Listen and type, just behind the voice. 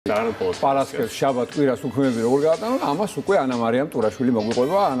პარასკევს, შაბათ, კვირას უქმეები როგორ გაატარონ, ამას უკვე ანა-მარიამ ტურაშვილი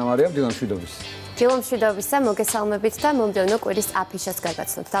მოგვიყვება. ანა-მარიამ დილამშვიდობის. დილამშვიდობისა, მოგესალმებით და მომდევნო კვირის აფიშას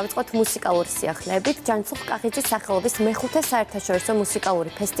გაგაცნოთ. დავიწყოთ მუსიკალური სიახლეებით. ჯანსუღ კახიძის სახელობის მეხუთე საერთაშორისო მუსიკალური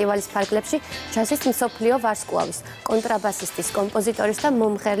ფესტივალის ფარგლებში ჯაზის მსოფლიო ვარსკვლავის, კონტრაბასისტის, კომპოზიტორის და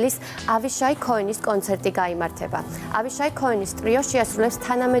მომღერლის ავიშაი ქოენის კონცერტი გაიმართება. ავიშაი ქოენის ტრიო შეასრულებს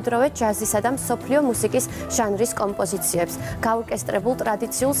თანამედროვე ჯაზისა და მსოფლიო მუსიკის ჟანრის კომპოზიციებს, გაორკესტრებულ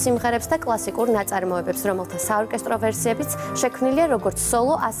ტრადიციულ სიმღერებს და კლასიკურ ნაწარმოებებს, რომელთა საორკესტრო ვერსიებიც შექმნილია როგორც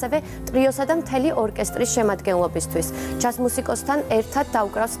სოლო, ასევე ტრიოსა და მთელი ორკესტრის შემადგენლობისთვის. ჯაზ მუსიკოსთან ერთად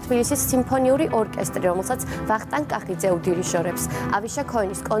დაუკრავს თბილისის სიმფონიური ორკესტრი, რომელსაც ვახტანგ კახიძე უდირიჟორებს. ავიშა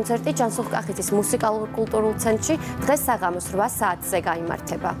ქოენის კონცერტი ჯანსუღ კახიძის მუსიკალურ-კულტურულ ცენტრში დღეს საღამოს 8 საათზე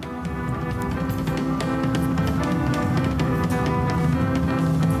გაიმართება.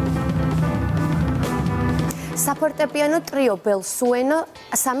 საფორტეპიანო ტრიო ბელ სუენო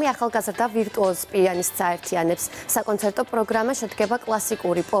სამი ახალგაზრდა ვირტუოზ პიანისტს აერთიანებს. საკონცერტო პროგრამა შედგება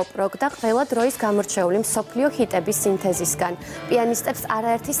კლასიკური, პოპ, როკ და ყველა დროის გამორჩეული მსოფლიო ჰიტების სინთეზისგან. პიანისტებს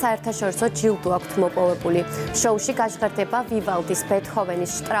არაერთი საერთაშორისო ჯილდო აქვთ მოპოვებული. შოუში გაჟღერდება ვივალდის,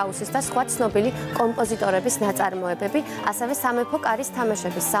 ბეთჰოვენის, შტრაუსის და სხვა ცნობილი კომპოზიტორების ნაწარმოებები, ასევე სამეფო კარის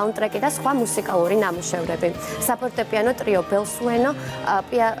თამაშების საუნდტრეკი და სხვა მუსიკალური ნამუშევრები. საფორტეპიანო ტრიო ბელ სუენო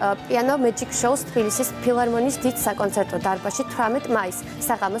პიანო მეჯიკ შოუს თბილისის ფილარმონიის დიდ საკონცერტო დარბაზში 18 მაისს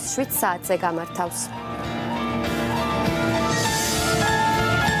საღამოს 7 საათზე გამართავს.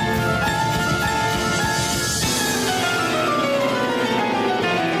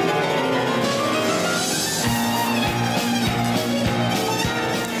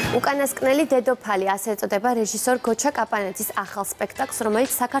 უკანასკნელი დედოფალი, ასე ეწოდება რეჟისორ გოჩა კაპანაძის ახალ სპექტაკლს,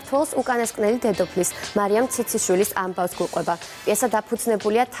 რომელიც საქართველოს უკანასკნელი დედოფლის მარიამ ციციშვილის ამბავს გვყვება. პიესა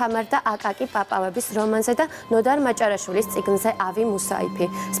დაფუძნებულია თამარ და აკაკი პაპავების რომანზე და ნოდარ მაჭარაშვილის წიგნზე ავი მუსაიფი.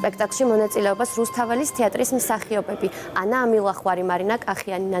 სპექტაკლში მონაწილეობას რუსთაველის თეატრის მსახიობები ანა ამილახვარი, მარინა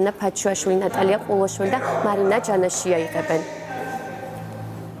კახიანი, ნანა ფაჩუაშვილი, ნატალია ყულოშვილი და მარინა ჯანაშია იღებენ.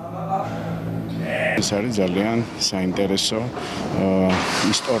 ეს არის ძალიან საინტერესო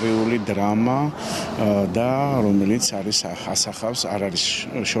ისტორიული დრამა და რომელიც არის ასახავს არ არის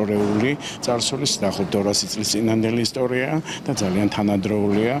შორეული წარსულის დაახლოებით 200 წლის წინანდელი ისტორია და ძალიან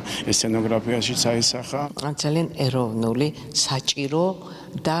თანადროულია სცენოგრაფიაშიც აისახა. ძალიან ეროვნული, საჭირო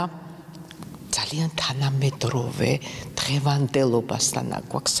და ძალიან თანამედროვე დღევანდელობასთან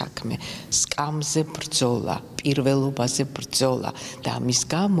აგვაქვს საქმე. სკამზე ბრძოლა, პირველობაზე ბრძოლა და ამის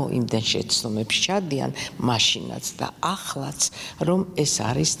გამო იმდენ შეცდომებს ჩადიან მაშინაც და ახლაც, რომ ეს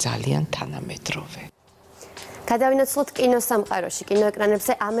არის ძალიან თანამედროვე. გადავინაცვლოთ კინოსამყაროში.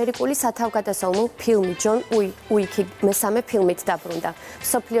 კინოეკრანებზე ამერიკული სათავგადასავლო ფილმი ჯონ უიკი მესამე ფილმით დაბრუნდა.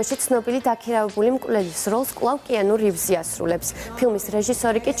 მსოფლიოში ცნობილი დაქირავებული მკვლელის როლს კვლავ კიანუ რივზი ასრულებს. ფილმის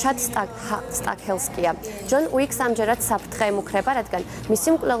რეჟისორი კი ჩად სტაკჰელსკია. ჯონ უიკს ამჯერად საფრთხე ემუქრება, რადგან მისი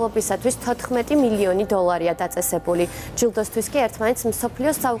მკვლელობისათვის 14 მილიონი დოლარია დაწესებული. ჯილდოსთვის კი ერთმანეთს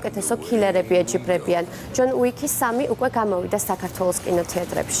მსოფლიოს საუკეთესო ქილერები ეჯიბრებიან. ჯონ უიკი 3 უკვე გამოვიდა საქართველოს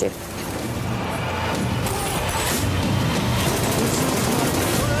კინოთეატრებში.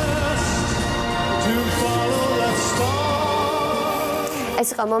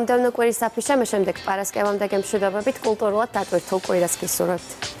 ეს იყო მომდევნო კვირის აფიშა, მე შემდეგ პარასკევამდე გემშვიდობებით, კულტურულად დატვირთულ კვირას გისურვებთ.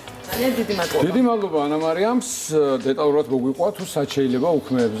 დიდი მადლობა ანა-მარიამს, დეტალურად მოგვიყვა თუ სად შეიძლება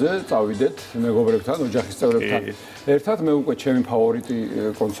უქმეებზე წავიდეთ მეგობრებთან, ოჯახის წევრებთან. ერთად მე უკვე ჩემი ფავორიტი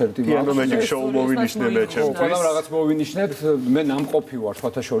კონცერტი მაქვს. პიანო მეჯიკ შოუ მოვინიშნებე ჩემთვის. ყველამ რაღაც მოვინიშნებთ, მე ნამყოფი ვარ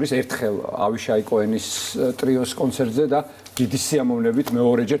სხვათა შორის ერთხელ ავიშაი კოენის ტრიოს კონცერტზე და დიდი სიამოვნებით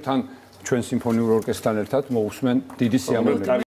მეორეჯერ თან ჩვენ სიმფონიურ ორკესტრთან ერთად მოусმენ დიდი სიამოვნებით.